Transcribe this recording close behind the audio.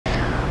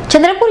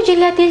चंद्रपूर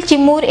जिल्ह्यातील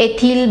चिमूर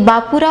येथील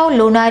बापूराव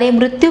लोणारे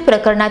मृत्यू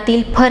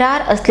प्रकरणातील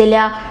फरार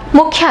असलेल्या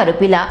मुख्य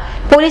आरोपीला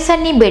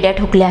पोलिसांनी बेड्या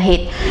ठोकल्या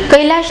आहेत।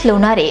 कैलाश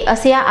लोणारे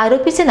असे या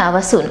आरोपीचे नाव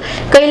असून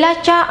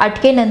कैलाशच्या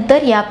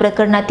अटकेनंतर या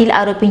प्रकरणातील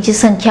आरोपींची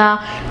संख्या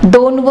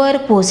 2 वर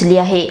पोहोचली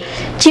आहे।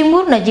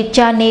 चिमूर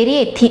नजीकच्या नेरी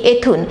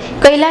येथून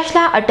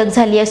कैलाशला अटक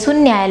झाली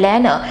असून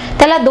न्यायालयानं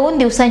त्याला 2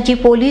 दिवसांची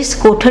पोलीस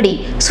कोठडी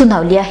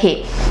सुनावली आहे।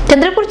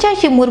 चंद्रपूरच्या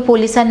चिमूर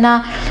पोलिसांना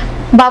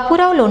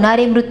बापूराव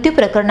लोणारे मृत्यू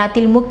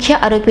प्रकरणातील मुख्य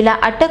आरोपीला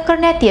अटक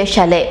करण्यात यश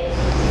आले।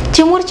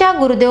 चिमूरच्या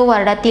गुरुदेव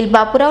वार्डातील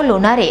बापूराव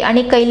लोणारे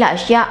आणि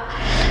कैलाश या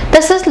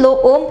तसंच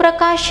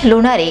ओमप्रकाश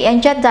लोणारे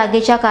यांच्यात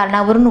जागेच्या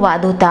कारणावरून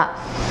वाद होता।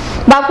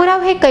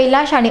 बापूराव हे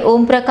कैलाश आणि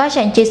ओमप्रकाश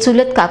यांचे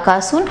चुलत काका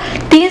असून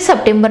 3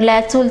 सप्टेंबरला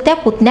या चुलत्या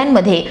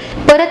पुतण्यांमध्ये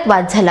परत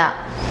वाद झाला।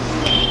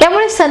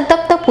 त्यामुळे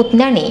संतप्त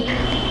पुतण्याने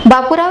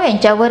बापूराव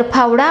यांच्यावर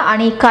फावडा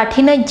आणि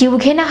काठीनं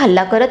जीवघेणा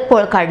हल्ला करत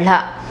पळ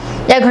काढला।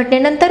 या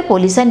घटनेनंतर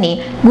पोलिसांनी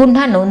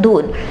गुन्हा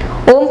नोंदवून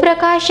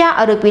ओमप्रकाश या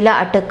आरोपीला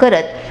अटक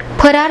करत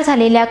फरार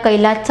झालेल्या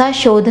कैलाशचा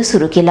शोध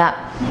सुरू केला।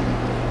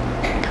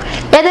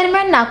 या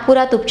दरम्यान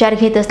नागपुरात उपचार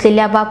घेत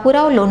असलेल्या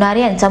बापूराव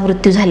लोणारे यांचा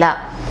मृत्यू झाला।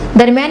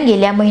 दरम्यान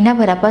गेल्या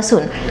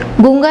महिनाभरापासून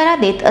गुंगारा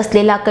देत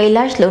असलेला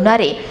कैलाश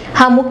लोणारे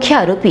हा मुख्य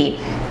आरोपी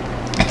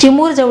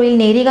चिमूर जवळील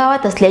नेरी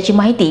गावात असल्याची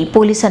माहिती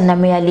पोलिसांना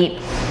मिळाली।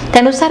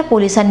 त्यानुसार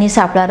पोलिसांनी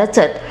सापळा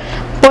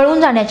रचत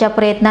पळून जाण्याच्या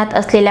प्रयत्नात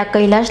असलेल्या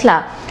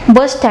कैलाशला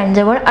बस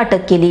स्टँडजवळ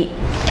अटक केली।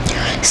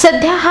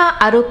 सध्या हा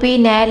आरोपी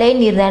न्यायालयीन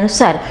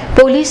निर्णयानुसार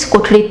पोलीस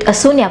कोठडीत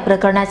असून या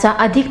प्रकरणाचा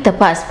अधिक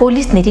तपास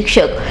पोलीस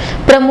निरीक्षक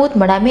प्रमोद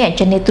मडामे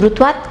यांच्या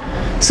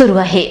नेतृत्वात सुरू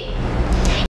आहे।